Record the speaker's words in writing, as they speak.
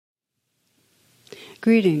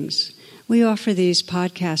Greetings. We offer these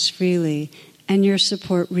podcasts freely, and your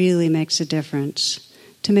support really makes a difference.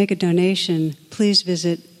 To make a donation, please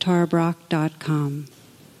visit tarabrach.com.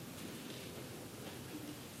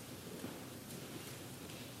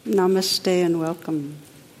 Namaste and welcome.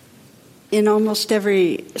 In almost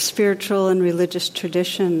every spiritual and religious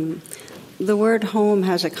tradition, the word home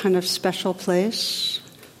has a kind of special place,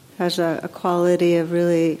 has a quality of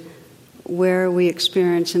really where we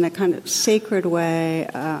experience in a kind of sacred way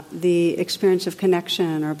the experience of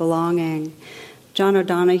connection or belonging. John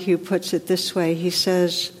O'Donohue puts it this way. He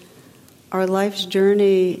says, our life's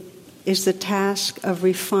journey is the task of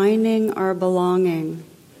refining our belonging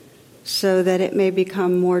so that it may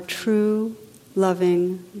become more true,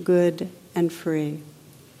 loving, good, and free.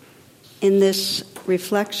 In this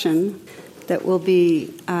reflection that we'll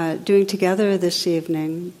be doing together this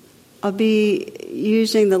evening, I'll be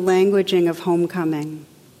using the languaging of homecoming,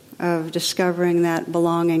 of discovering that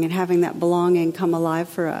belonging and having that belonging come alive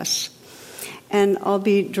for us. And I'll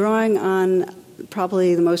be drawing on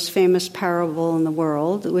probably the most famous parable in the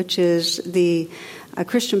world, which is the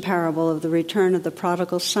Christian parable of the return of the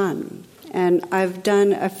Prodigal Son. And I've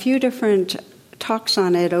done a few different talks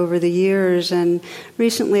on it over the years, and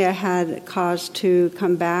recently I had cause to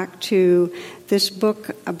come back to this book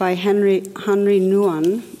by Henri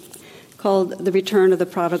Nouwen called The Return of the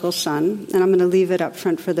Prodigal Son. And I'm going to leave it up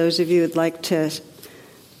front for those of you who'd like to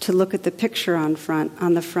look at the picture on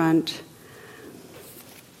the front.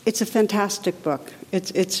 It's a fantastic book.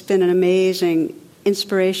 It's been an amazing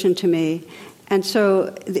inspiration to me. And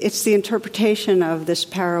so it's the interpretation of this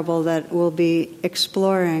parable that we'll be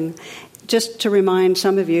exploring. Just to remind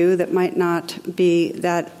some of you that might not be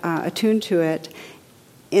that attuned to it,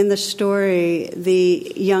 in the story,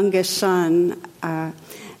 the youngest son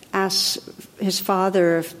asks his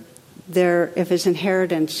father if his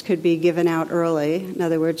inheritance could be given out early. In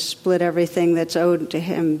other words, split everything that's owed to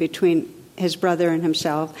him between his brother and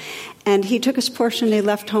himself. And he took his portion, he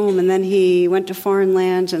left home, and then he went to foreign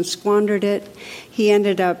lands and squandered it. He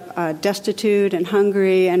ended up destitute and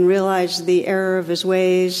hungry and realized the error of his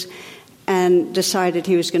ways and decided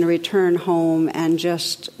he was going to return home and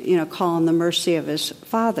just, call on the mercy of his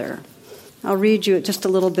father. I'll read you just a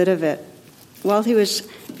little bit of it. While he was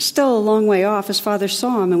still a long way off, his father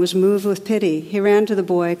saw him and was moved with pity. He ran to the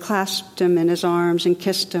boy, clasped him in his arms, and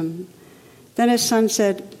kissed him. Then his son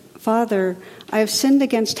said, "Father, I have sinned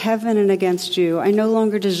against heaven and against you. I no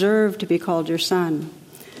longer deserve to be called your son."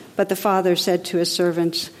 But the father said to his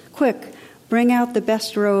servants, "Quick, bring out the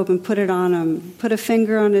best robe and put it on him. Put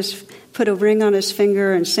a ring on his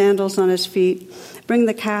finger and sandals on his feet. Bring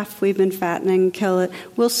the calf we've been fattening, kill it.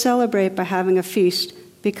 We'll celebrate by having a feast,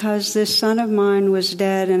 because this son of mine was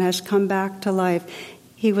dead and has come back to life.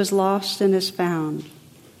 He was lost and is found."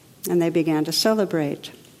 And they began to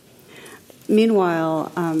celebrate.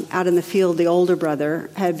 Meanwhile, out in the field, the older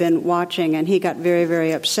brother had been watching, and he got very,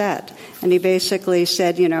 very upset. And he basically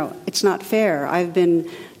said, it's not fair. I've been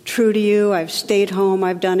true to you. I've stayed home.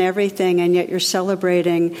 I've done everything, and yet you're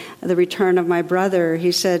celebrating the return of my brother.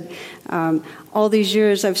 He said, all these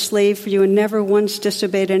years I've slaved for you and never once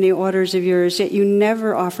disobeyed any orders of yours, yet you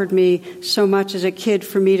never offered me so much as a kid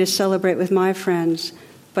for me to celebrate with my friends.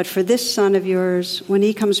 But for this son of yours, when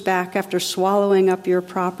he comes back after swallowing up your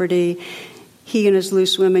property, he and his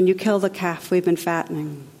loose women, you kill the calf we've been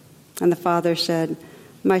fattening. And the father said,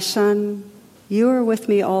 "My son, you are with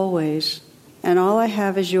me always, and all I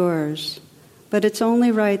have is yours. But it's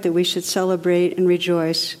only right that we should celebrate and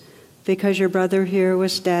rejoice, because your brother here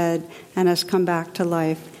was dead and has come back to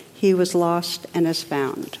life. He was lost and is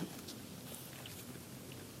found."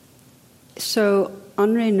 So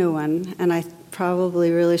Henri Nouwen, and I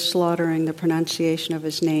probably really slaughtering the pronunciation of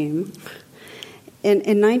his name,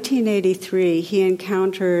 in 1983 he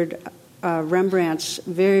encountered Rembrandt's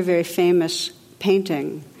very, very famous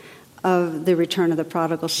painting of the return of the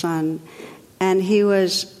prodigal son, and he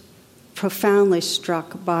was profoundly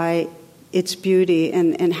struck by its beauty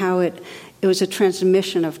and how it was a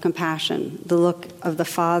transmission of compassion. The look of the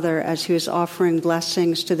father as he was offering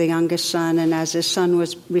blessings to the youngest son, and as his son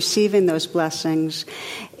was receiving those blessings,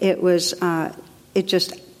 it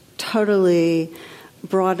just totally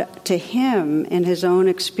brought to him in his own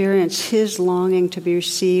experience his longing to be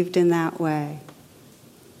received in that way.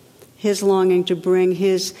 His longing to bring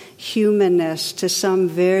his humanness to some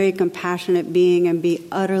very compassionate being and be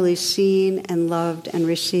utterly seen and loved and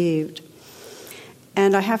received.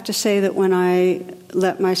 And I have to say that when I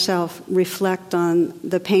let myself reflect on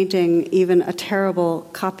the painting, even a terrible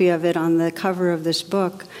copy of it on the cover of this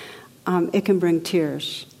book, it can bring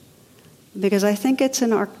tears. Because I think it's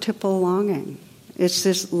an archetypal longing. It's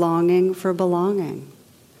this longing for belonging.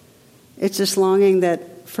 It's this longing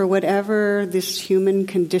that for whatever this human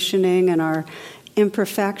conditioning and our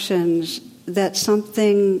imperfections, that some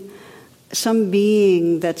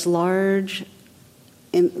being that's large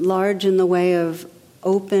in the way of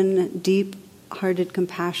open, deep-hearted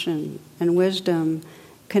compassion and wisdom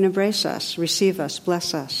can embrace us, receive us,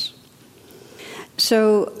 bless us.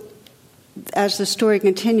 So, as the story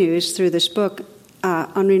continues through this book,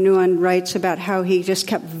 Henri Nouwen writes about how he just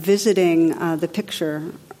kept visiting the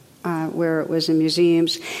picture where it was in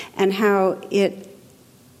museums, and how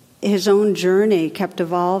his own journey kept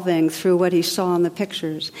evolving through what he saw in the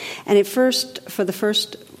pictures. And for the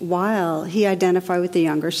first while, he identified with the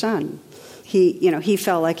younger son. He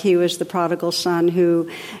felt like he was the prodigal son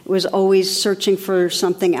who was always searching for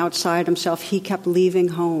something outside himself. He kept leaving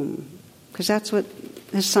home, because that's what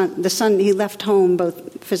the son, he left home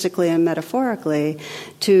both physically and metaphorically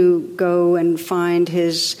to go and find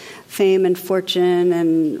his fame and fortune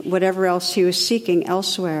and whatever else he was seeking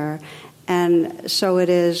elsewhere. And so it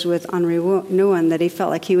is with Henri Nouwen that he felt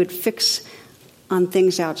like he would fix on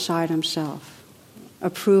things outside himself.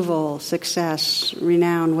 Approval, success,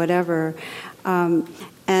 renown, whatever,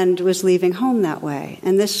 and was leaving home that way.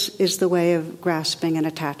 And this is the way of grasping and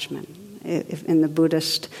attachment in the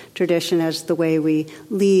Buddhist tradition, as the way we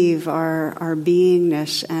leave our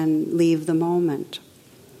beingness and leave the moment.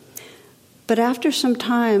 But after some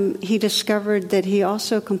time, he discovered that he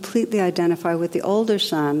also completely identified with the older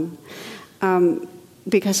son,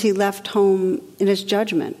 because he left home in his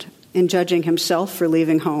judgment, in judging himself for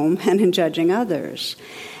leaving home and in judging others.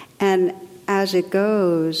 And as it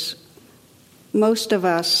goes, most of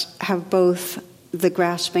us have both the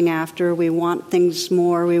grasping after, we want things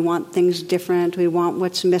more, we want things different, we want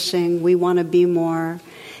what's missing, we want to be more,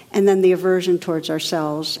 and then the aversion towards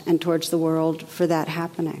ourselves and towards the world for that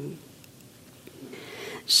happening.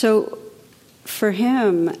 So for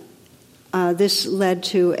him, this led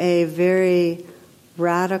to a very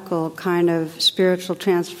radical kind of spiritual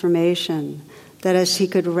transformation, that as he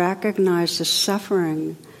could recognize the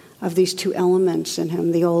suffering of these two elements in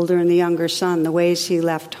him, the older and the younger son, the ways he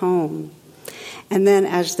left home, and then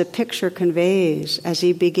as the picture conveys, as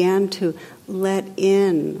he began to let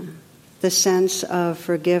in the sense of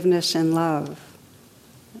forgiveness and love,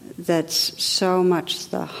 that's so much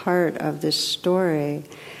the heart of this story,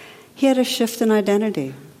 he had a shift in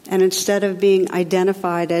identity. And instead of being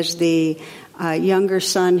identified as the younger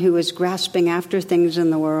son who was grasping after things in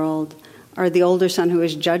the world, or the older son who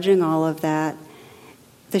was judging all of that,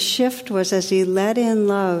 the shift was, as he let in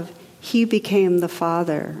love, he became the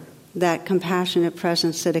father, that compassionate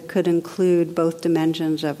presence that it could include both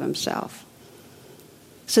dimensions of himself.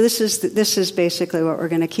 So this is basically what we're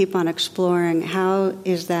going to keep on exploring. How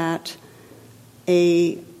is that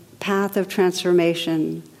a path of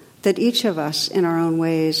transformation that each of us in our own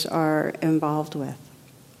ways are involved with?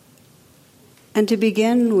 And to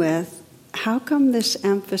begin with, how come this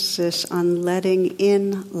emphasis on letting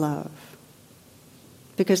in love?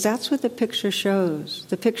 Because that's what the picture shows.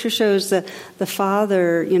 The picture shows the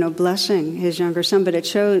father, blessing his younger son, but it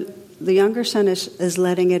shows the younger son is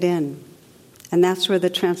letting it in. And that's where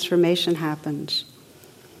the transformation happens.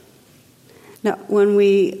 Now, when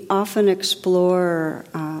we often explore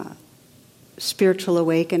spiritual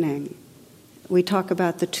awakening, we talk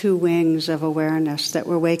about the two wings of awareness, that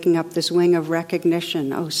we're waking up this wing of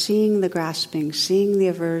recognition, seeing the grasping, seeing the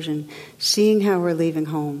aversion, seeing how we're leaving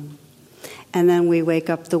home. And then we wake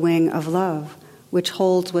up the wing of love, which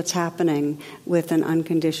holds what's happening with an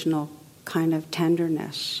unconditional kind of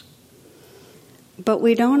tenderness. But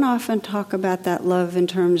we don't often talk about that love in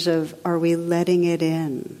terms of, are we letting it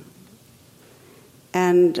in?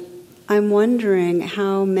 And I'm wondering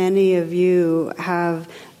how many of you have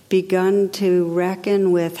begun to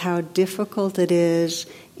reckon with how difficult it is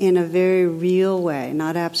in a very real way,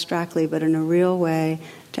 not abstractly, but in a real way,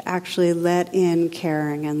 to actually let in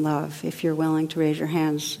caring and love. If you're willing to raise your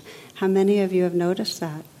hands, how many of you have noticed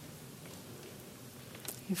that?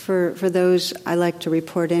 For those, I like to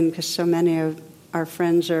report in, because so many of our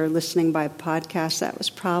friends are listening by podcast, that was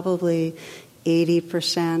probably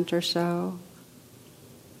 80% or so.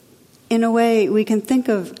 In a way, we can think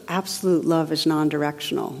of absolute love as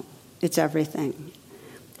non-directional. It's everything.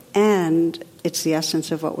 And it's the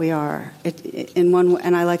essence of what we are.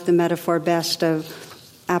 And I like the metaphor best of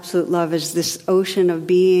absolute love as this ocean of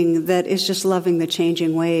being that is just loving the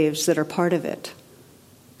changing waves that are part of it.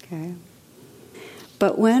 Okay?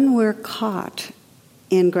 But when we're caught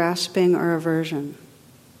in grasping or aversion,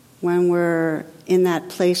 when we're in that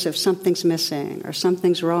place of something's missing or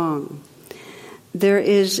something's wrong, there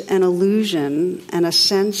is an illusion and a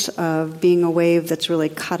sense of being a wave that's really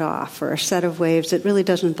cut off, or a set of waves that really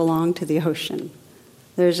doesn't belong to the ocean.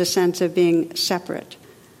 There's a sense of being separate.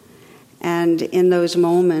 And in those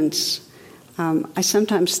moments, I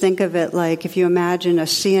sometimes think of it like if you imagine a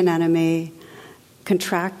sea anemone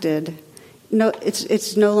contracted,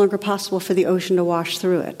 it's no longer possible for the ocean to wash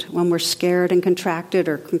through it. When we're scared and contracted,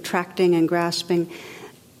 or contracting and grasping,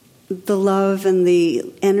 the love and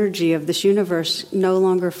the energy of this universe no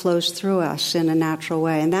longer flows through us in a natural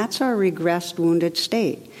way. And that's our regressed, wounded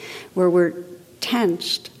state, where we're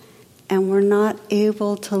tensed and we're not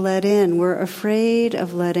able to let in. We're afraid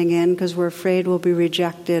of letting in because we're afraid we'll be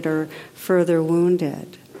rejected or further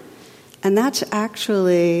wounded. And that's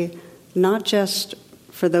actually not just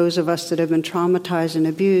for those of us that have been traumatized and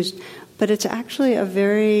abused, but it's actually a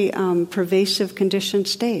very pervasive conditioned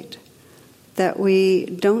state that we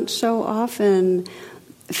don't so often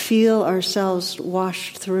feel ourselves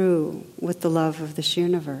washed through with the love of this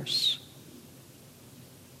universe.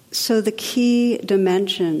 So the key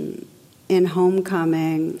dimension in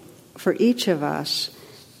homecoming for each of us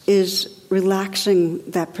is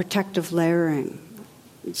relaxing that protective layering.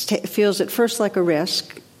 It feels at first like a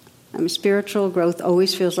risk. Spiritual growth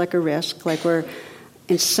always feels like a risk, like we're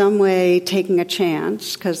in some way taking a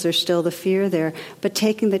chance, because there's still the fear there, but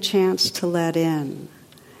taking the chance to let in,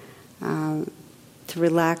 to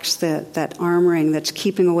relax that armoring that's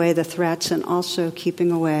keeping away the threats and also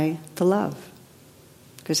keeping away the love,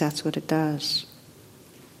 because that's what it does.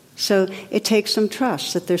 So it takes some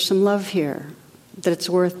trust that there's some love here, that it's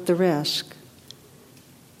worth the risk.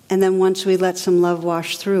 And then once we let some love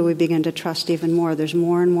wash through, we begin to trust even more. There's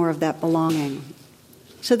more and more of that belonging.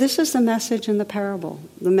 So this is the message in the parable.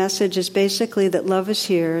 The message is basically that love is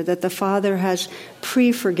here, that the Father has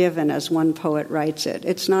pre-forgiven, as one poet writes it.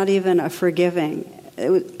 It's not even a forgiving.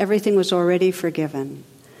 Everything was already forgiven.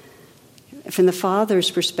 From the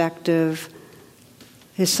Father's perspective,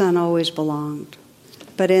 his Son always belonged.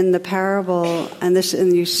 But in the parable, and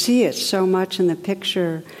you see it so much in the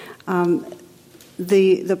picture,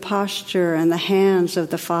 the posture and the hands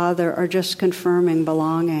of the Father are just confirming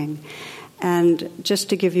belonging. And just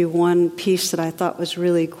to give you one piece that I thought was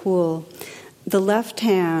really cool, the left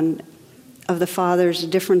hand of the Father is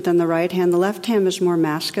different than the right hand. The left hand is more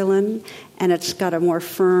masculine, and it's got a more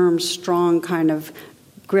firm, strong kind of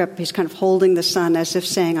grip. He's kind of holding the Son as if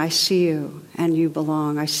saying, I see you, and you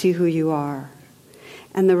belong. I see who you are.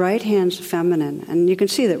 And the right hand's feminine. And you can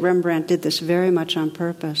see that Rembrandt did this very much on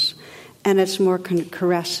purpose. And it's more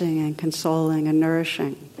caressing and consoling and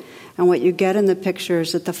nourishing. And what you get in the picture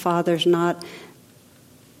is that the Father's not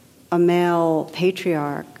a male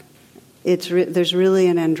patriarch. There's really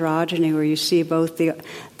an androgyny where you see both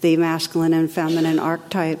the masculine and feminine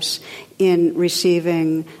archetypes in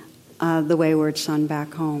receiving the wayward son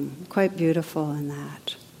back home. Quite beautiful in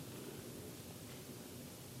that.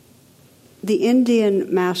 The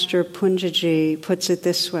Indian master Punjaji puts it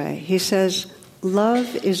this way. He says,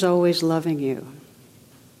 love is always loving you.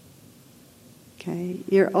 Okay?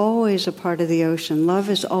 You're always a part of the ocean. Love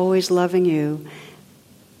is always loving you.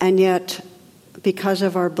 And yet, because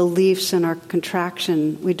of our beliefs and our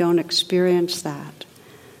contraction, we don't experience that.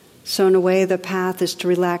 So in a way, the path is to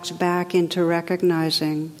relax back into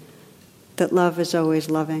recognizing that love is always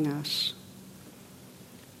loving us.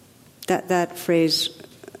 That phrase,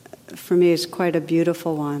 for me, is quite a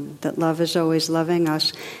beautiful one, that love is always loving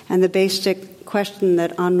us. And the basic question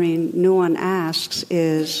that Henri Nouwen asks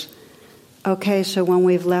is, okay, so when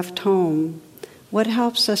we've left home, what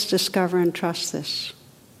helps us discover and trust this?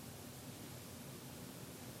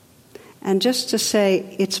 And just to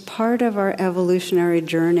say, it's part of our evolutionary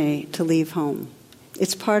journey to leave home.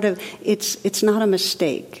 It's not a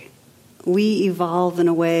mistake. We evolve in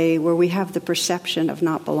a way where we have the perception of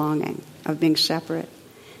not belonging, of being separate.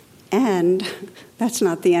 And that's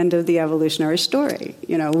not the end of the evolutionary story.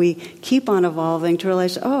 We keep on evolving to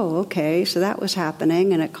realize, oh, okay, so that was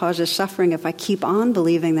happening, and it causes suffering if I keep on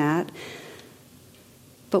believing that.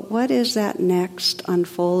 But what is that next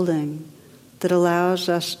unfolding that allows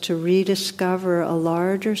us to rediscover a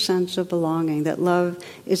larger sense of belonging, that love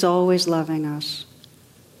is always loving us,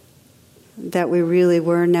 that we really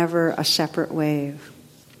were never a separate wave?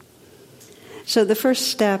 So the first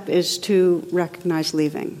step is to recognize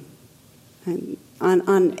leaving. And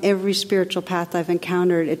on every spiritual path I've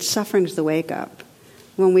encountered, it's suffering's the wake-up.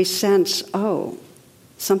 When we sense, oh,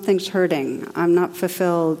 something's hurting, I'm not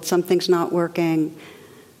fulfilled, something's not working,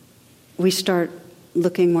 we start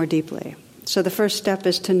looking more deeply. So the first step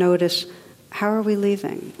is to notice, how are we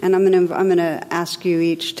leaving? And I'm going to ask you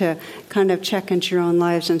each to kind of check into your own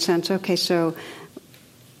lives and sense, okay, so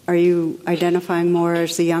Are you identifying more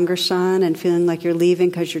as the younger son and feeling like you're leaving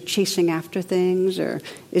because you're chasing after things? Or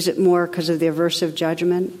is it more because of the aversive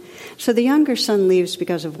judgment? So the younger son leaves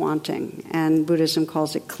because of wanting, and Buddhism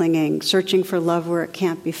calls it clinging, searching for love where it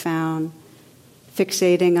can't be found,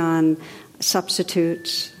 fixating on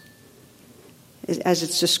substitutes, as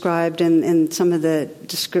it's described in some of the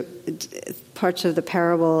parts of the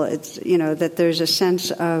parable. It's, that there's a sense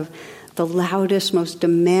of the loudest, most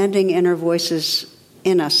demanding inner voices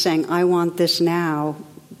in us saying, I want this now,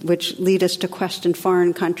 which lead us to question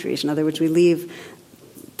foreign countries. In other words, we leave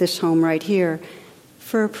this home right here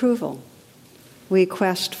for approval. We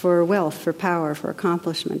quest for wealth, for power, for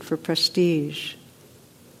accomplishment, for prestige.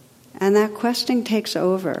 And that questing takes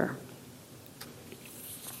over.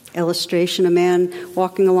 Illustration, a man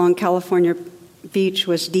walking along California beach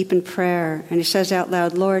was deep in prayer, and he says out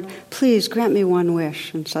loud, Lord, please grant me one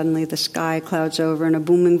wish. And suddenly the sky clouds over, and a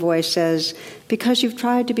booming voice says, because you've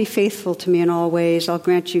tried to be faithful to me in all ways, I'll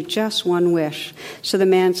grant you just one wish. So the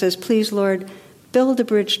man says, please, Lord, build a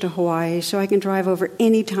bridge to Hawaii so I can drive over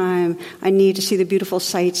any time I need to see the beautiful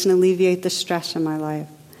sights and alleviate the stress in my life.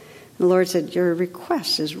 And the Lord said, your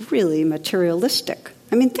request is really materialistic.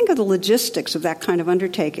 I mean, think of the logistics of that kind of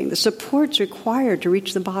undertaking, the supports required to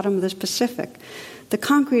reach the bottom of this Pacific. The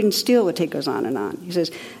concrete and steel, what goes on and on. He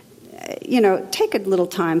says, take a little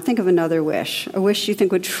time, think of another wish, a wish you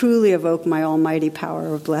think would truly evoke my almighty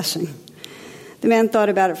power of blessing. The man thought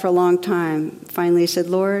about it for a long time. Finally, he said,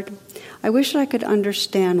 Lord, I wish I could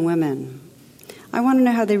understand women. I want to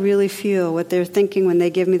know how they really feel, what they're thinking when they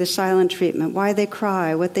give me the silent treatment, why they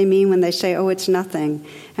cry, what they mean when they say, oh, it's nothing,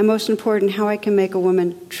 and most important, how I can make a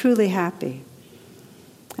woman truly happy.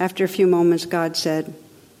 After a few moments, God said,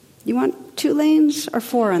 you want 2 lanes or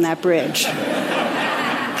 4 on that bridge?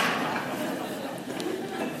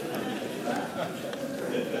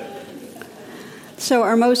 So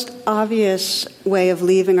our most obvious way of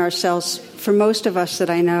leaving ourselves, for most of us that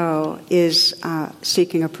I know, is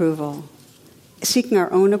seeking approval. Seeking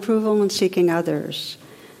our own approval and seeking others.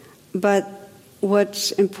 But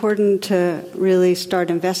what's important to really start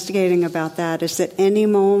investigating about that is that any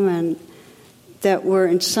moment that we're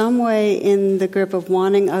in some way in the grip of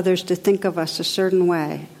wanting others to think of us a certain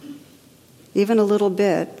way, even a little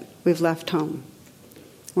bit, we've left home.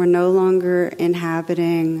 We're no longer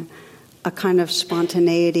inhabiting a kind of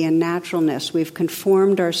spontaneity and naturalness. We've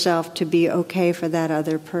conformed ourselves to be okay for that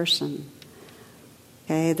other person.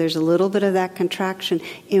 Okay, there's a little bit of that contraction,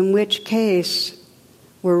 in which case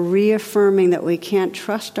we're reaffirming that we can't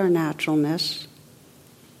trust our naturalness,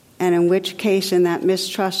 and in which case, in that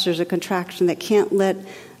mistrust, there's a contraction that can't let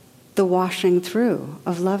the washing through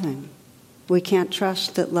of loving. We can't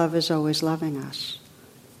trust that love is always loving us.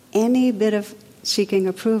 Any bit of seeking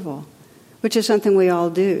approval, which is something we all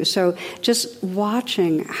do. So just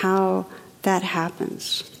watching how that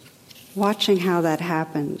happens,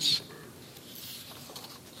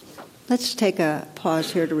 Let's take a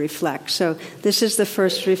pause here to reflect. So this is the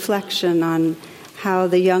first reflection on how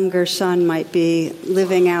the younger son might be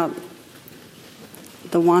living out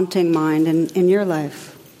the wanting mind in your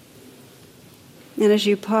life. And as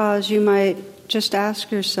you pause, you might just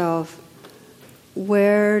ask yourself,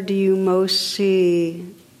 where do you most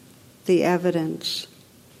see the evidence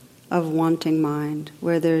of wanting mind,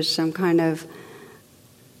 where there's some kind of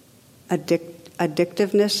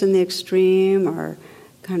addictiveness in the extreme, or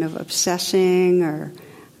kind of obsessing, or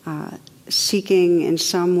seeking in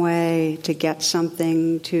some way to get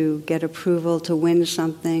something, to get approval, to win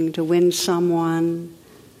something, to win someone,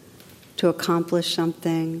 to accomplish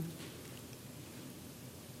something.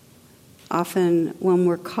 Often when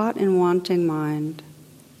we're caught in wanting mind,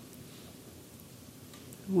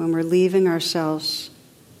 when we're leaving ourselves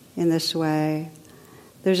in this way,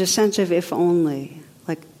 there's a sense of if only.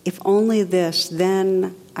 Like, if only this,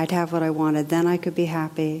 then I'd have what I wanted, then I could be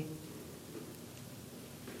happy.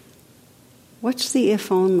 What's the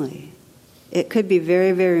if only? It could be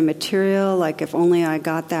very, very material, like if only I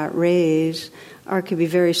got that raise, or it could be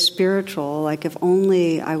very spiritual, like if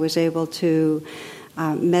only I was able to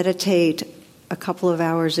meditate a couple of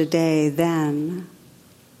hours a day, then.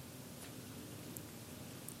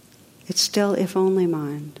 It's still if only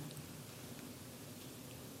mind.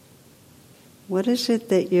 What is it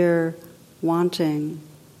that you're wanting,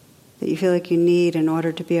 that you feel like you need in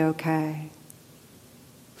order to be okay?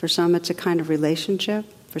 For some, it's a kind of relationship.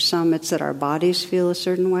 For some, it's that our bodies feel a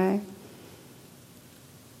certain way.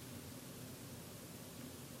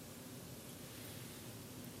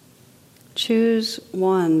 Choose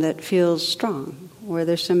one that feels strong, where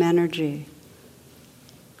there's some energy,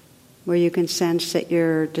 where you can sense that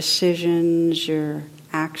your decisions, your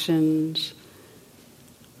actions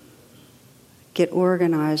get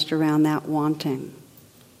organized around that wanting.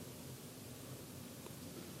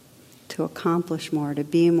 To accomplish more, to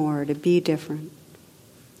be different,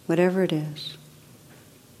 whatever it is.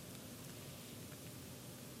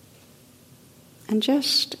 And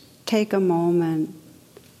just take a moment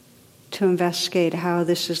to investigate how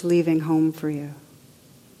this is leaving home for you.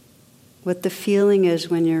 What the feeling is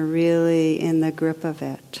when you're really in the grip of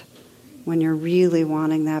it, when you're really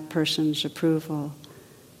wanting that person's approval.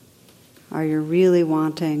 Are you really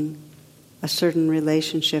wanting a certain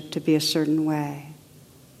relationship to be a certain way?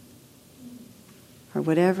 Or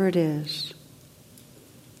whatever it is.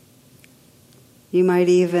 You might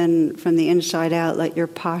even, from the inside out, let your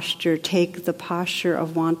posture take the posture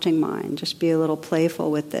of wanting mind. Just be a little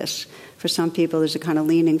playful with this. For some people, there's a kind of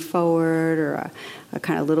leaning forward or a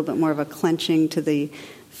kind of little bit more of a clenching to the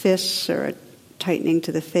fists or a tightening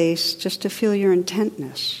to the face, just to feel your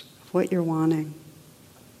intentness of what you're wanting.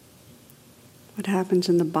 What happens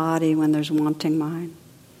in the body when there's wanting mind?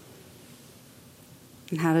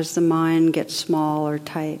 And how does the mind get small or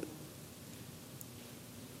tight?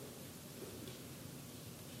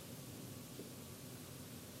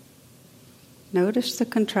 Notice the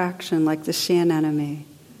contraction like the sea anemone,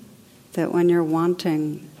 that when you're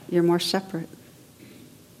wanting, you're more separate.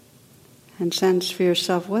 And sense for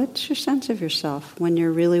yourself, what's your sense of yourself when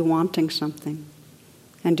you're really wanting something?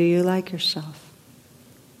 And do you like yourself?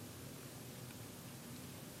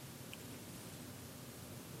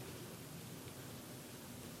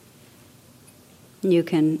 You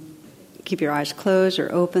can keep your eyes closed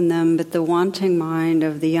or open them, but the wanting mind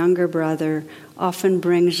of the younger brother often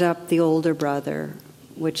brings up the older brother,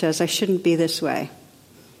 which says, I shouldn't be this way.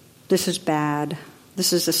 This is bad.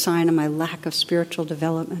 This is a sign of my lack of spiritual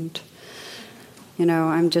development. You know,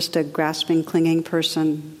 I'm just a grasping, clinging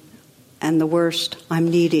person. And the worst, I'm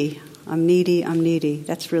needy. I'm needy.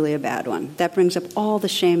 That's really a bad one. That brings up all the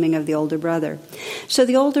shaming of the older brother. So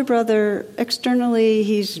the older brother, externally,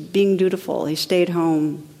 he's being dutiful. He stayed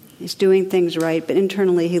home. He's doing things right, but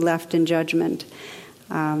internally he left in judgment,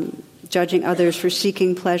 judging others for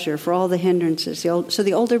seeking pleasure, for all the hindrances. So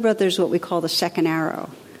the older brother is what we call the second arrow,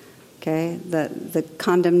 okay? The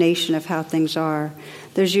condemnation of how things are.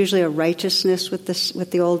 There's usually a righteousness with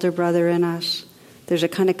the older brother in us. There's a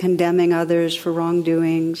kind of condemning others for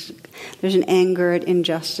wrongdoings. There's an anger at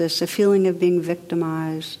injustice, a feeling of being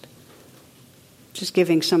victimized. Just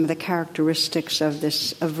giving some of the characteristics of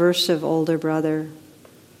this aversive older brother.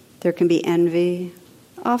 There can be envy.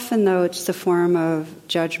 Often, though, it's the form of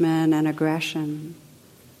judgment and aggression.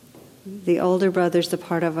 The older brother's the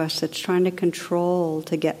part of us that's trying to control,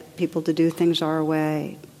 to get people to do things our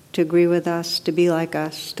way, to agree with us, to be like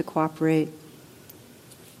us, to cooperate.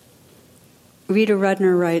 Rita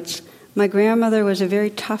Rudner writes, my grandmother was a very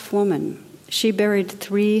tough woman. She buried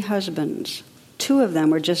 3 husbands. 2 of them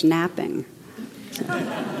were just napping.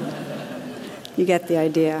 You get the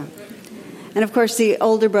idea. And of course, the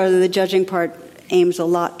older brother, the judging part, aims a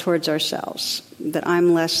lot towards ourselves. That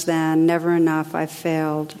I'm less than, never enough, I've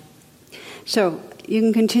failed. So you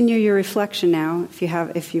can continue your reflection now.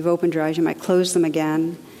 If you've opened your eyes, you might close them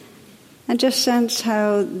again. And just sense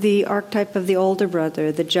how the archetype of the older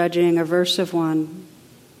brother, the judging, aversive one,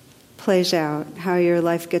 plays out, how your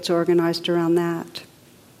life gets organized around that.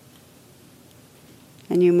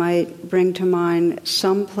 And you might bring to mind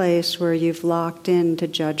some place where you've locked into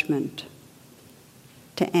judgment,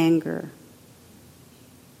 to anger,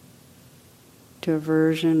 to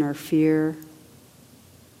aversion or fear.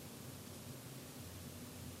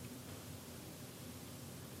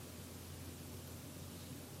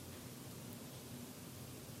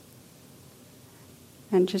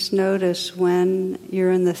 And just notice when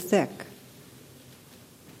you're in the thick,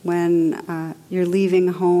 when you're leaving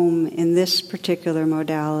home in this particular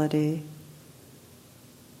modality,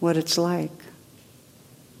 what it's like.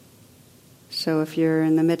 So if you're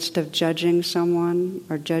in the midst of judging someone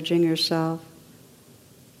or judging yourself,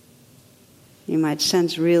 you might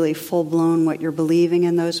sense really full-blown what you're believing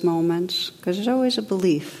in those moments, because there's always a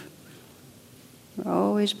belief. We're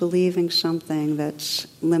always believing something that's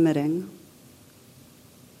limiting.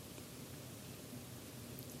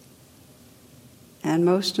 And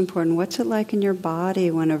most important, what's it like in your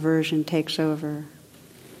body when aversion takes over?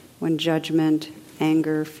 When judgment,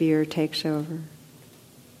 anger, fear takes over?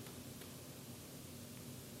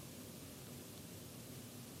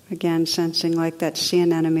 Again, sensing like that sea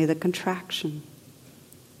anemone, the contraction.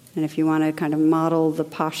 And if you want to kind of model the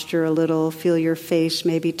posture a little, feel your face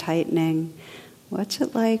maybe tightening. What's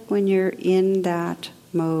it like when you're in that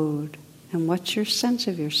mode? And what's your sense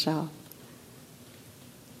of yourself?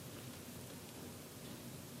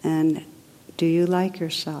 And do you like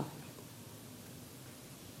yourself?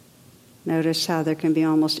 Notice how there can be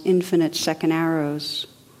almost infinite second arrows.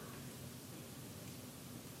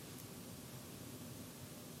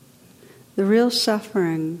 The real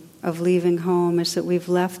suffering of leaving home is that we've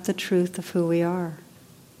left the truth of who we are.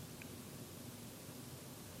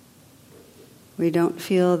 We don't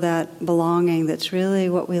feel that belonging that's really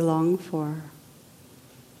what we long for.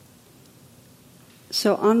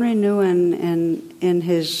 So Henri Nouwen, in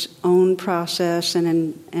his own process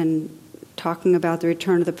and in talking about the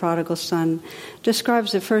return of the prodigal son,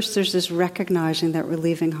 describes that first there's this recognizing that we're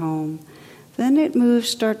leaving home. Then it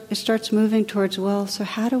starts moving towards, well, so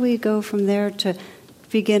how do we go from there to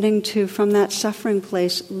beginning to, from that suffering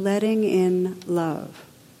place, letting in love?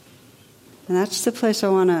 And that's the place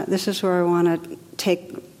this is where I want to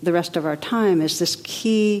take the rest of our time, is this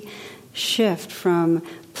key shift from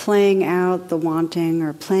playing out the wanting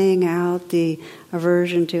or playing out the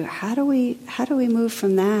aversion to how do we move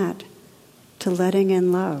from that to letting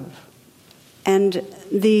in love? And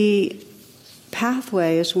the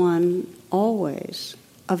pathway is one always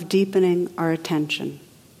of deepening our attention,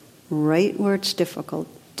 right where it's difficult,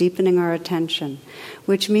 deepening our attention,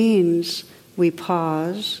 which means we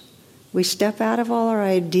pause, we step out of all our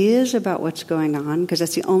ideas about what's going on, because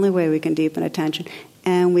that's the only way we can deepen attention,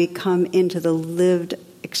 and we come into the lived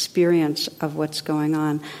experience of what's going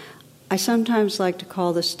on. I sometimes like to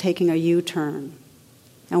call this taking a U-turn.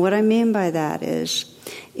 And what I mean by that is,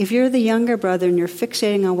 if you're the younger brother and you're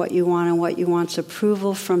fixating on what you want and what you want's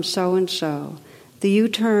approval from so-and-so, the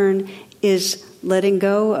U-turn is letting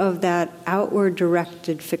go of that outward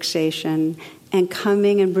directed fixation and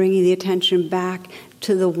coming and bringing the attention back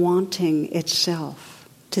to the wanting itself,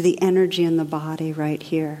 to the energy in the body right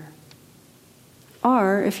here.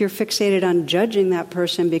 Or if you're fixated on judging that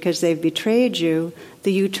person because they've betrayed you,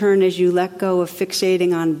 the U-turn is you let go of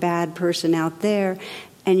fixating on bad person out there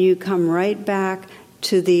and you come right back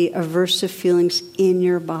to the aversive feelings in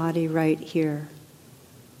your body right here.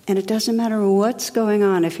 And it doesn't matter what's going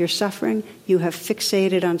on. If you're suffering, you have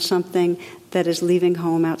fixated on something that is leaving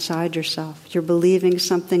home outside yourself. You're believing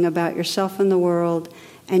something about yourself and the world,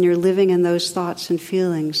 and you're living in those thoughts and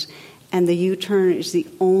feelings. And the U-turn is the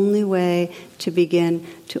only way to begin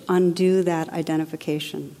to undo that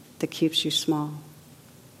identification that keeps you small.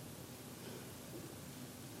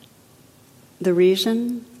 The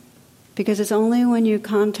reason? Because it's only when you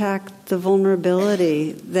contact the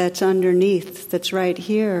vulnerability that's underneath, that's right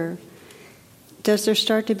here, does there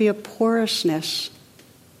start to be a porousness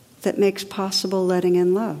that makes possible letting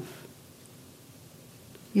in love.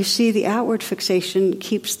 You see, the outward fixation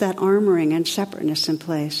keeps that armoring and separateness in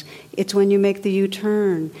place. It's when you make the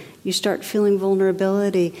U-turn, you start feeling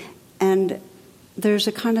vulnerability, and there's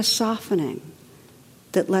a kind of softening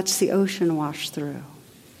that lets the ocean wash through.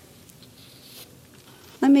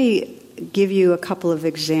 Let me give you a couple of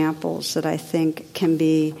examples that I think can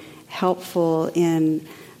be helpful in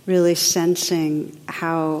really sensing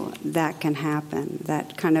how that can happen,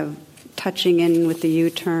 that kind of touching in with the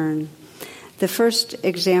U-turn. The first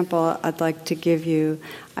example I'd like to give you,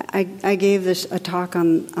 I gave a talk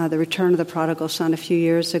on the return of the prodigal son a few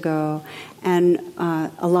years ago, and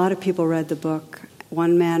a lot of people read the book.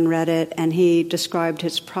 One man read it, and he described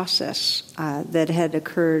his process that had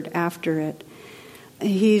occurred after it.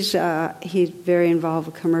 He's very involved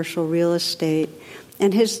with commercial real estate,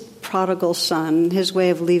 and his prodigal son, his way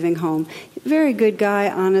of leaving home, very good guy,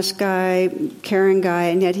 honest guy, caring guy,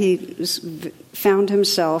 and yet he found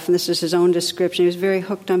himself, and this is his own description, he was very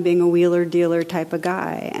hooked on being a wheeler-dealer type of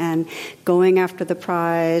guy and going after the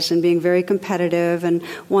prize and being very competitive and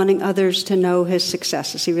wanting others to know his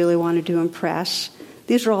successes. He really wanted to impress.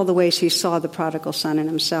 These are all the ways he saw the prodigal son in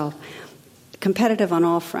himself. Competitive on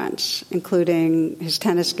all fronts, including his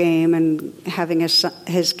tennis game and having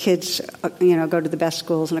his kids, go to the best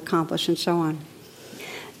schools and accomplish and so on.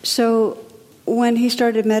 So when he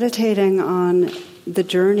started meditating on the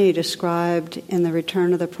journey described in the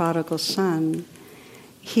return of the prodigal son,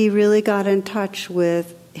 he really got in touch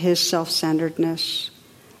with his self-centeredness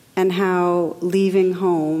and how leaving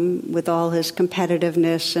home with all his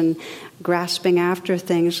competitiveness and grasping after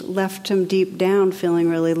things left him deep down feeling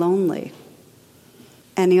really lonely.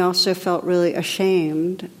 And he also felt really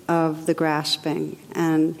ashamed of the grasping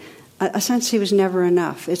and a sense he was never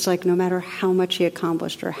enough. It's like no matter how much he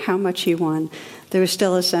accomplished or how much he won, there was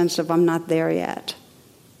still a sense of, I'm not there yet.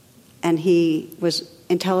 And he was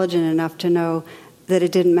intelligent enough to know that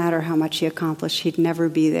it didn't matter how much he accomplished, he'd never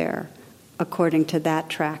be there according to that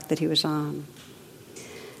track that he was on.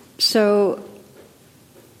 So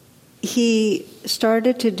he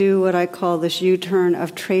started to do what I call this U-turn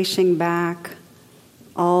of tracing back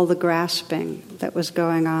all the grasping that was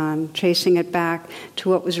going on, chasing it back to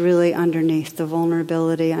what was really underneath, the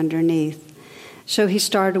vulnerability underneath. So he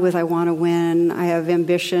started with, I want to win, I have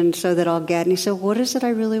ambition so that I'll get. And he said, what is it I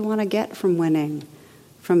really want to get from winning?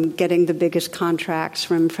 From getting the biggest contracts,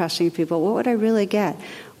 from impressing people? What would I really get?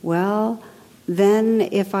 Well, then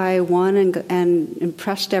if I won and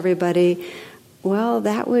impressed everybody, well,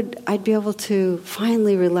 I'd be able to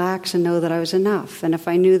finally relax and know that I was enough. And if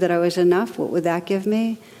I knew that I was enough, what would that give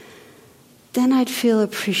me? Then I'd feel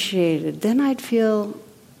appreciated. Then I'd feel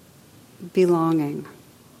belonging.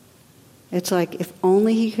 It's like if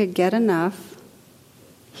only he could get enough,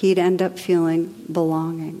 he'd end up feeling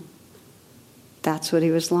belonging. That's what he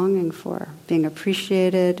was longing for, being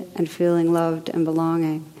appreciated and feeling loved and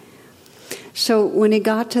belonging. So when he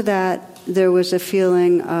got to that, there was a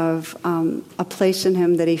feeling of a place in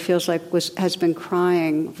him that he feels like has been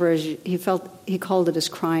crying for he called it his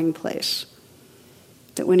crying place.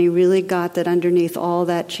 That when he really got that underneath all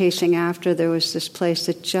that chasing after, there was this place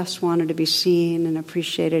that just wanted to be seen and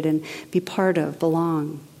appreciated and be part of,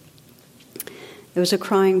 belong. It was a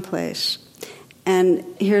crying place. And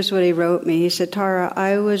here's what he wrote me. He said, Tara,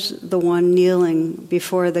 I was the one kneeling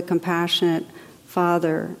before the compassionate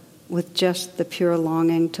Father with just the pure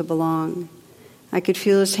longing to belong. I could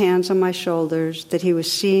feel his hands on my shoulders, that he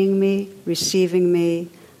was seeing me, receiving me,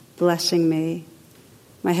 blessing me.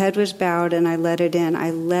 My head was bowed and I let it in.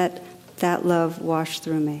 I let that love wash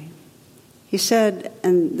through me. He said,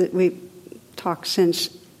 and we talked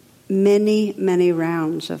since, many, many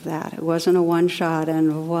rounds of that. It wasn't a one shot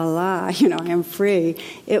and voila, I am free.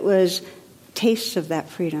 It was tastes of that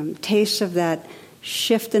freedom, tastes of that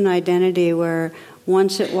shift in identity where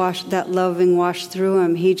once that loving washed through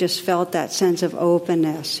him, he just felt that sense of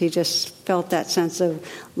openness. He just felt that sense of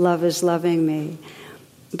love is loving me.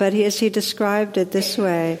 But as he described it this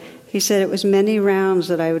way, he said it was many rounds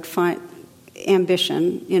that I would find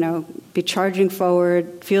ambition, be charging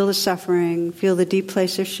forward, feel the suffering, feel the deep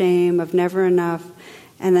place of shame, of never enough,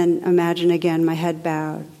 and then imagine again my head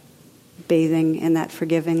bowed, bathing in that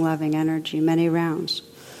forgiving, loving energy, many rounds.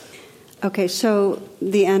 Okay, so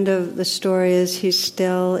the end of the story is he's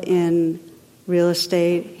still in real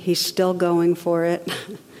estate, he's still going for it,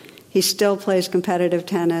 he still plays competitive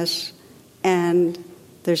tennis, and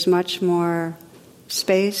there's much more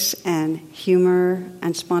space and humor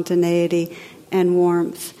and spontaneity and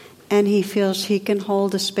warmth. And he feels he can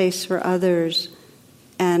hold a space for others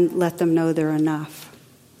and let them know they're enough.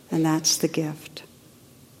 And that's the gift.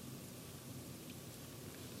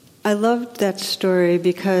 I loved that story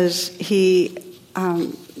because he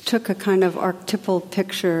took a kind of archetypal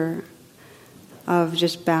picture of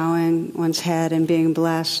just bowing one's head and being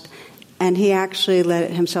blessed. And he actually let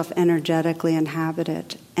it himself energetically inhabit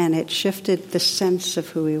it. And it shifted the sense of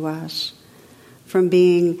who he was. From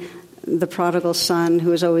being the prodigal son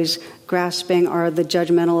who was always grasping, or the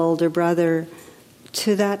judgmental older brother,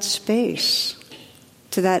 to that space,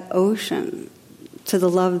 to that ocean, to the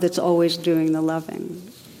love that's always doing the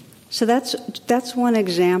loving. So that's one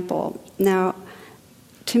example. Now,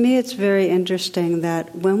 to me it's very interesting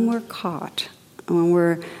that when we're caught, when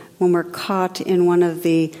we're caught in one of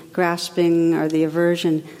the grasping or the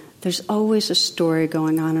aversion, there's always a story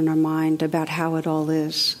going on in our mind about how it all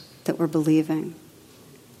is that we're believing.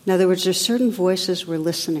 In other words, there's certain voices we're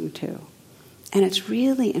listening to. And it's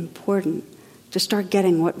really important to start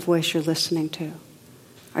getting what voice you're listening to.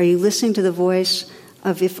 Are you listening to the voice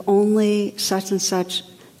of if only such and such,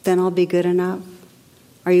 then I'll be good enough?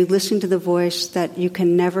 Are you listening to the voice that you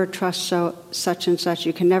can never trust such and such,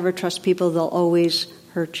 you can never trust people, they'll always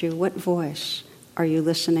hurt you? What voice are you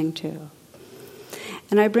listening to?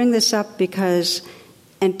 And I bring this up because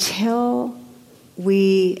until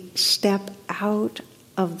we step out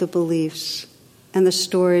of the beliefs and the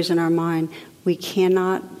stories in our mind, we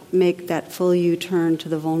cannot make that full U-turn to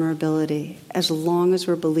the vulnerability as long as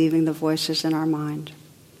we're believing the voices in our mind.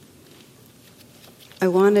 I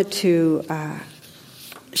wanted to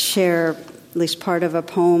share at least part of a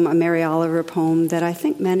poem, a Mary Oliver poem, that I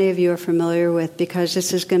think many of you are familiar with, because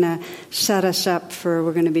this is going to set us up for,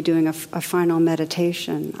 we're going to be doing a final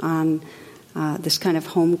meditation on this kind of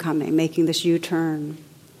homecoming, making this U-turn.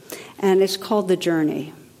 And it's called The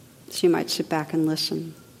Journey. So you might sit back and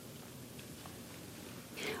listen.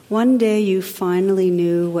 One day you finally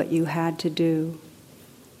knew what you had to do.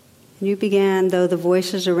 And you began, though the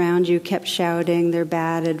voices around you kept shouting their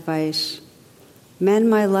bad advice. Mend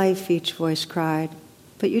my life, each voice cried.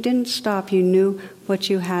 But you didn't stop. You knew what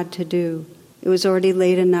you had to do. It was already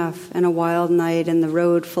late enough, and a wild night, and the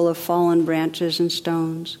road full of fallen branches and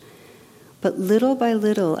stones. But little by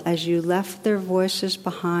little, as you left their voices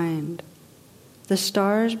behind, the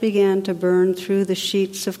stars began to burn through the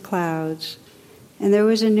sheets of clouds, and there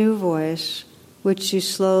was a new voice, which you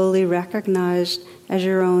slowly recognized as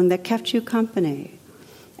your own, that kept you company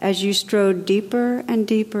as you strode deeper and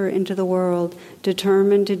deeper into the world,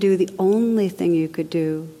 determined to do the only thing you could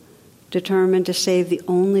do, determined to save the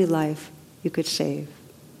only life you could save.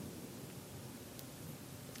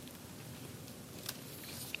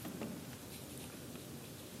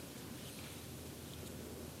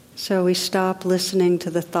 So we stop listening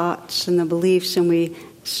to the thoughts and the beliefs, and we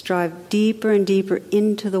strive deeper and deeper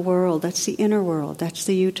into the world. That's the inner world. That's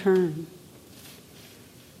the U-turn.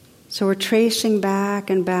 So we're tracing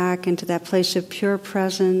back and back into that place of pure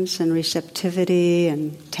presence and receptivity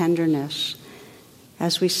and tenderness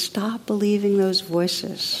as we stop believing those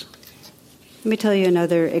voices. Let me tell you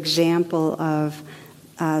another example of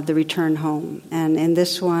the return home. And in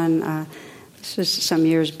this one, this was some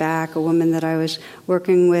years back, a woman that I was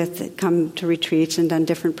working with had come to retreats and done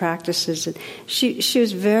different practices. And she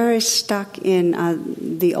was very stuck in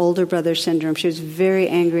the older brother syndrome. She was very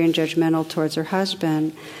angry and judgmental towards her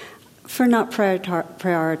husband for not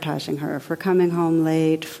prioritizing her, for coming home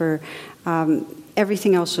late, for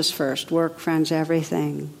everything else was first, work, friends,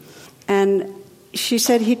 everything. And she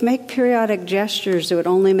said he'd make periodic gestures that would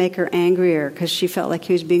only make her angrier because she felt like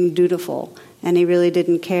he was being dutiful and he really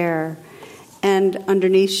didn't care. And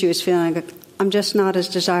underneath she was feeling like, I'm just not as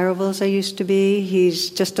desirable as I used to be. He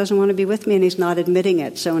just doesn't want to be with me and he's not admitting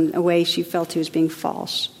it. So in a way she felt he was being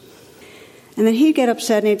false. And then he'd get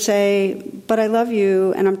upset and he'd say, but I love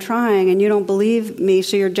you and I'm trying and you don't believe me,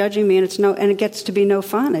 so you're judging me, and it gets to be no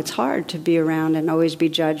fun. It's hard to be around and always be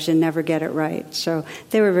judged and never get it right. So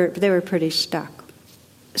they were pretty stuck.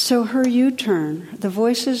 So her U-turn, the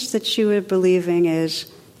voices that she was believing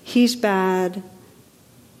is, he's bad,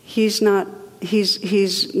 he's not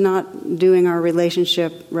doing our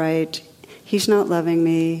relationship right, he's not loving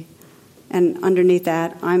me. And underneath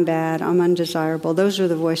that, I'm bad, I'm undesirable. Those are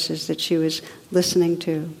the voices that she was listening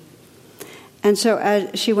to. And so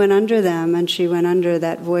as she went under them, and she went under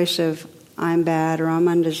that voice of I'm bad or I'm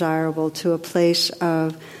undesirable, to a place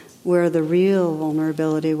of where the real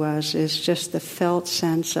vulnerability is just the felt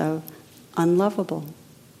sense of unlovable.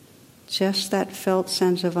 Just that felt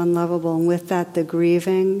sense of unlovable. And with that, the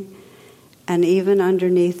grieving, and even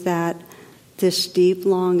underneath that, this deep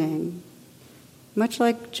longing. Much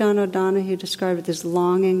like John O'Donohue described it, this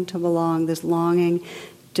longing to belong, this longing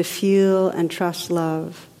to feel and trust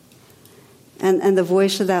love. And the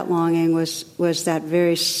voice of that longing was that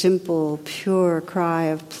very simple, pure cry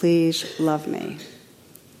of, please love me.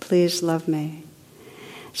 Please love me.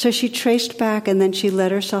 So she traced back, and then she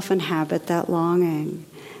let herself inhabit that longing.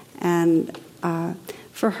 And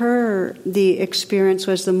for her, the experience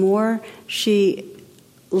was the more she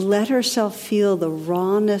let herself feel the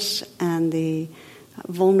rawness and the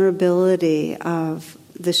vulnerability of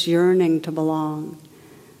this yearning to belong,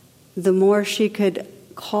 the more she could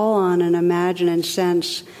call on and imagine and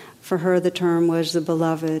sense. For her, the term was the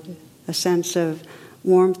beloved, a sense of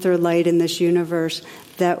warmth or light in this universe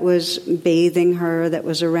that was bathing her, that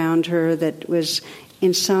was around her, that was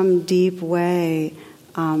in some deep way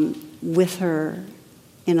with her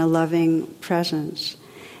in a loving presence.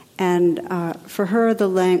 And for her,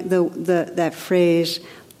 that phrase,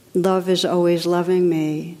 love is always loving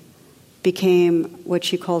me, became what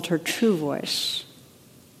she called her true voice.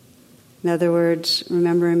 In other words,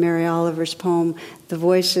 remember in Mary Oliver's poem, the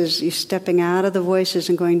voices, you stepping out of the voices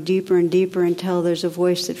and going deeper and deeper until there's a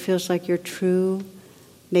voice that feels like your true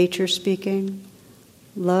nature speaking.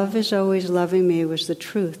 Love is always loving me was the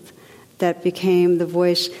truth that became the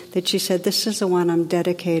voice that she said, this is the one I'm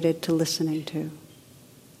dedicated to listening to.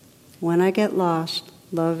 When I get lost,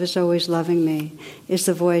 love is always loving me is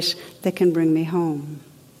the voice that can bring me home.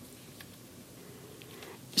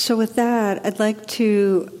 So with that, I'd like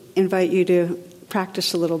to invite you to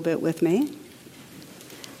practice a little bit with me.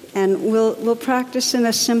 And we'll practice in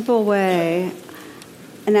a simple way.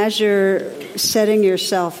 And as you're setting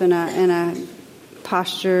yourself in a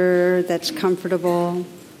posture that's comfortable,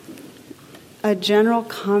 a general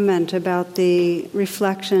comment about the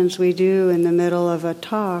reflections we do in the middle of a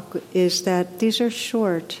talk is that these are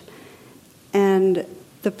short, and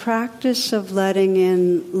the practice of letting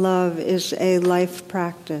in love is a life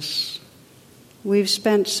practice. We've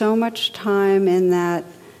spent so much time in that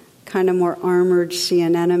kind of more armored sea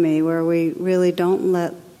anemone where we really don't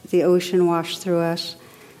let the ocean wash through us,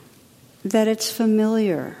 that it's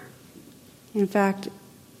familiar. In fact,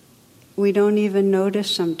 we don't even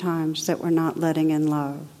notice sometimes that we're not letting in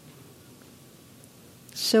love.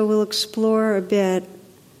 So we'll explore a bit,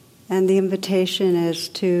 and the invitation is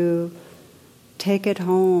to take it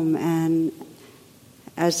home and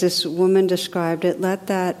As this woman described it, let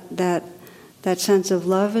that sense of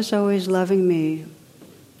love is always loving me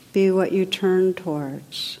be what you turn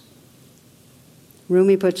towards.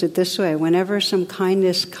 Rumi puts it this way: whenever some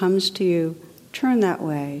kindness comes to you, turn that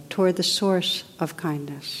way, toward the source of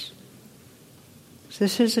kindness. So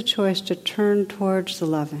this is a choice to turn towards the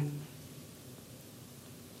loving.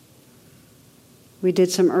 We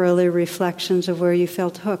did some early reflections of where you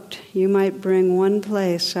felt hooked. You might bring one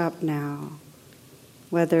place up now,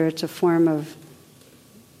 whether it's a form of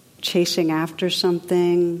chasing after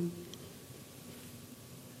something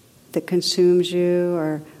that consumes you,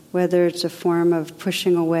 or whether it's a form of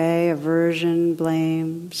pushing away, aversion,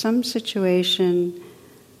 blame, some situation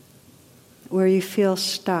where you feel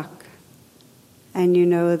stuck, and you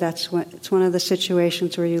know it's one of the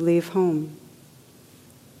situations where you leave home.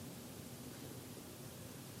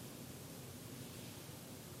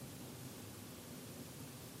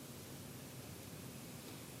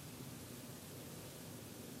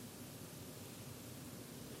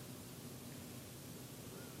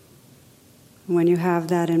 When you have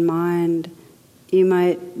that in mind, you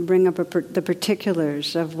might bring up the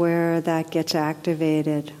particulars of where that gets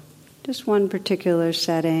activated. Just one particular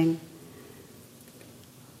setting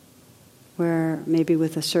where maybe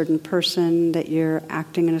with a certain person that you're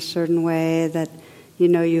acting in a certain way that you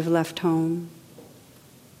know you've left home.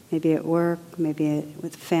 Maybe at work, maybe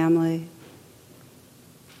with family.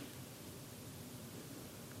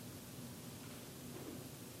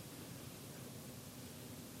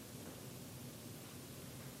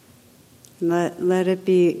 Let it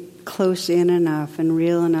be close in enough and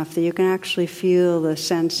real enough that you can actually feel the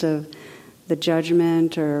sense of the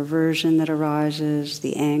judgment or aversion that arises,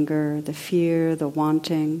 the anger, the fear, the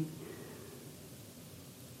wanting.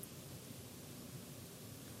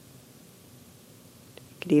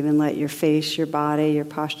 You could even let your face, your body, your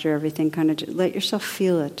posture, everything let yourself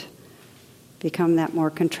feel it. Become that more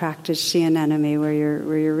contracted sea anemone where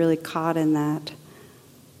you're really caught in that.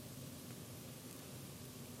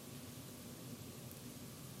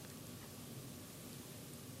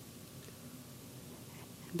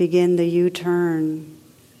 Begin the U-turn,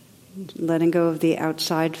 letting go of the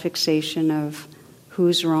outside fixation of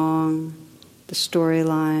who's wrong, the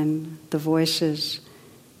storyline, the voices,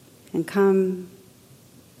 and come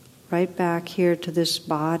right back here to this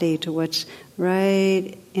body, to what's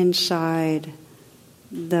right inside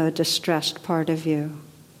the distressed part of you.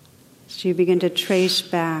 So you begin to trace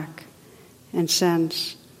back and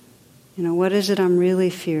sense, what is it I'm really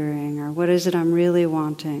fearing, or what is it I'm really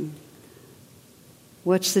wanting?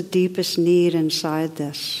 What's the deepest need inside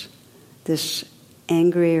this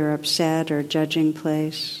angry or upset or judging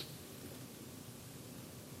place?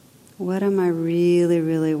 What am I really,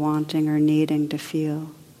 really wanting or needing to feel?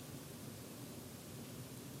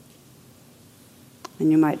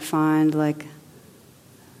 And you might find, like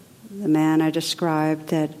the man I described,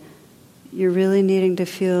 that you're really needing to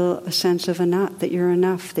feel a sense of enough, that you're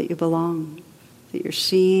enough, that you belong, that you're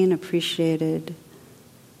seen, appreciated,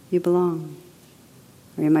 you belong.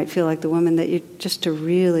 Or you might feel like the woman that you just to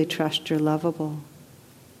really trust you're lovable.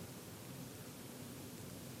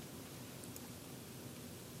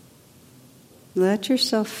 Let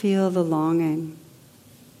yourself feel the longing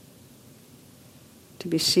to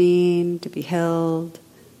be seen, to be held.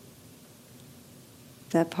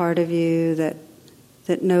 That part of you that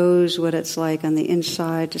knows what it's like on the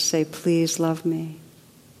inside to say, please love me.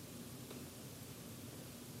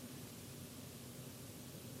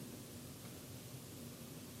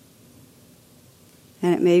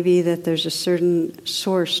 And it may be that there's a certain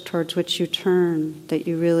source towards which you turn that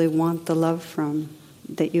you really want the love from,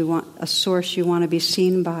 that you want a source you want to be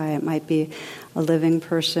seen by. It might be a living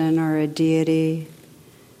person or a deity.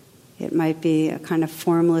 It might be a kind of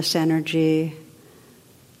formless energy.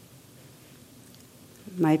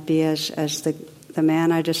 It might be as the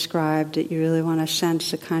man I described, that you really want to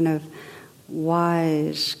sense a kind of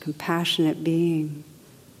wise, compassionate being.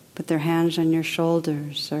 Put their hands on your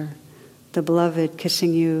shoulders, or the beloved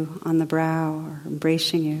kissing you on the brow or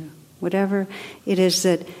embracing you. Whatever it is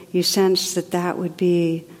that you sense that would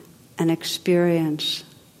be an experience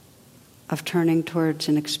of turning towards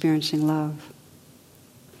and experiencing love.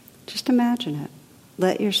 Just imagine it.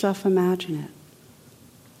 Let yourself imagine it.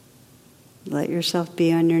 Let yourself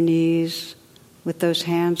be on your knees with those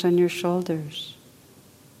hands on your shoulders.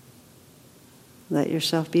 Let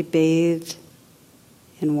yourself be bathed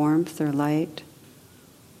in warmth or light.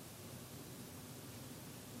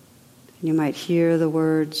 You might hear the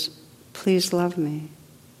words, please love me,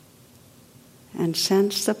 and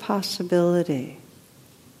sense the possibility,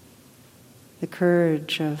 the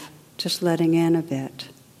courage of just letting in a bit,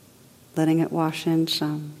 letting it wash in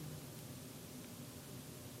some.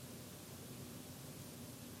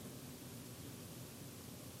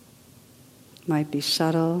 Might be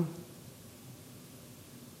subtle,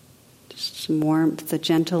 just some warmth, a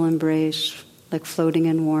gentle embrace, like floating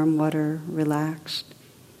in warm water, relaxed.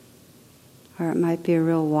 Or it might be a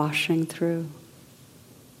real washing through.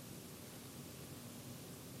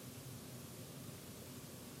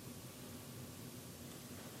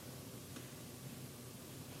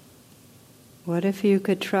 What if you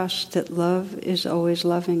could trust that love is always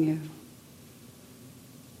loving you?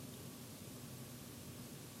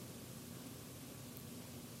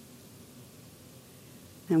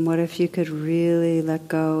 And what if you could really let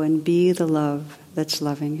go and be the love that's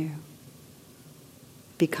loving you?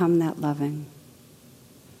 Become that loving,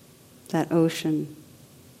 that ocean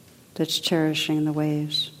that's cherishing the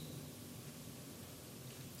waves.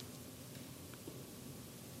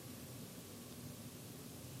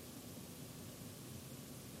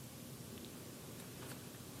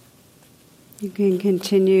 You can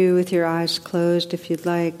continue with your eyes closed if you'd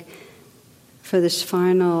like for this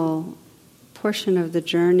final portion of the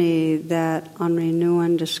journey that Henri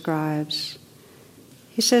Nouwen describes.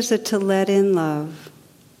 He says that to let in love,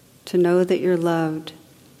 to know that you're loved,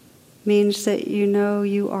 means that you know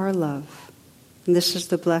you are love. And this is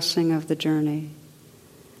the blessing of the journey.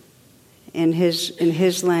 In his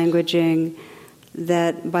languaging,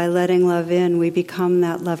 that by letting love in, we become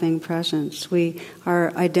that loving presence.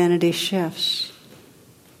 Our identity shifts.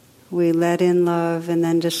 We let in love and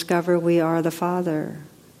then discover we are the Father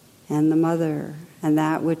and the Mother and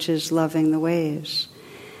that which is loving the waves.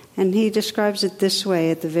 And he describes it this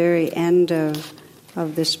way at the very end of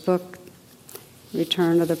this book,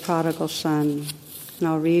 Return of the Prodigal Son. And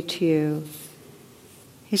I'll read to you.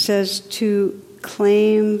 He says, to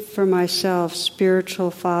claim for myself spiritual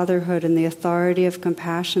fatherhood and the authority of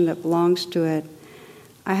compassion that belongs to it,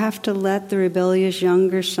 I have to let the rebellious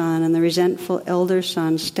younger son and the resentful elder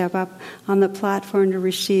son step up on the platform to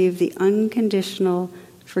receive the unconditional,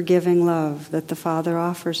 forgiving love that the Father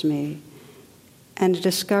offers me, and to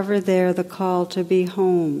discover there the call to be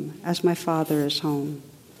home as my Father is home.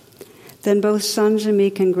 Then both sons and me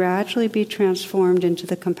can gradually be transformed into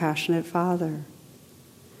the compassionate Father.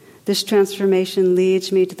 This transformation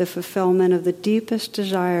leads me to the fulfillment of the deepest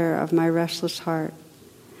desire of my restless heart.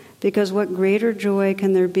 Because what greater joy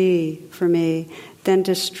can there be for me than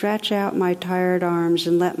to stretch out my tired arms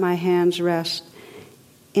and let my hands rest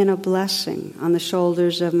in a blessing on the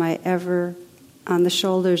shoulders of my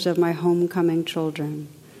homecoming children?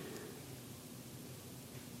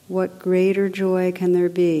 What greater joy can there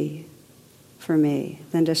be for me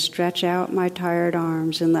than to stretch out my tired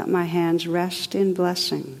arms and let my hands rest in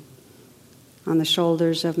blessing on the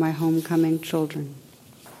shoulders of my homecoming children?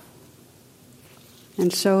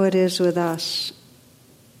 And so it is with us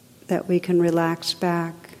that we can relax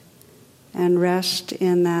back and rest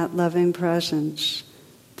in that loving presence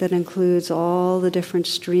that includes all the different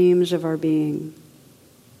streams of our being.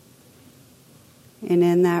 And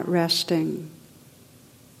in that resting,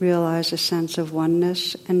 realize a sense of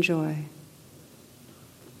oneness and joy.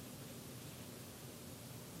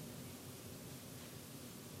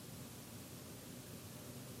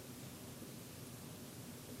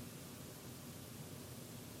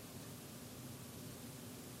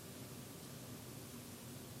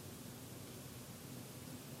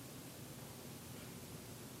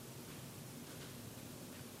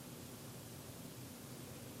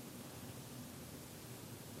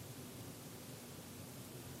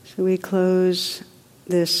 So we close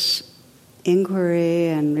this inquiry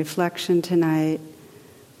and reflection tonight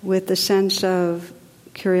with the sense of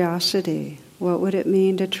curiosity. What would it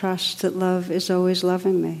mean to trust that love is always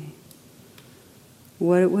loving me?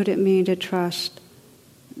 What would it mean to trust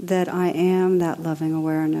that I am that loving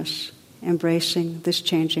awareness, embracing this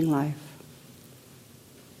changing life?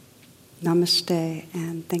 Namaste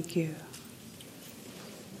and thank you.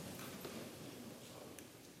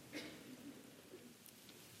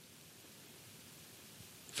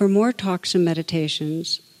 For more talks and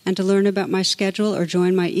meditations, and to learn about my schedule or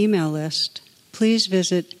join my email list, please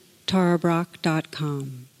visit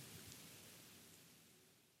tarabrach.com.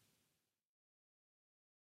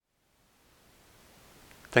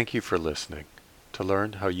 Thank you for listening. To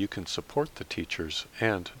learn how you can support the teachers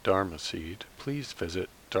and Dharma Seed, please visit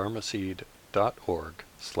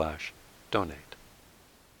dharmaseed.org/donate.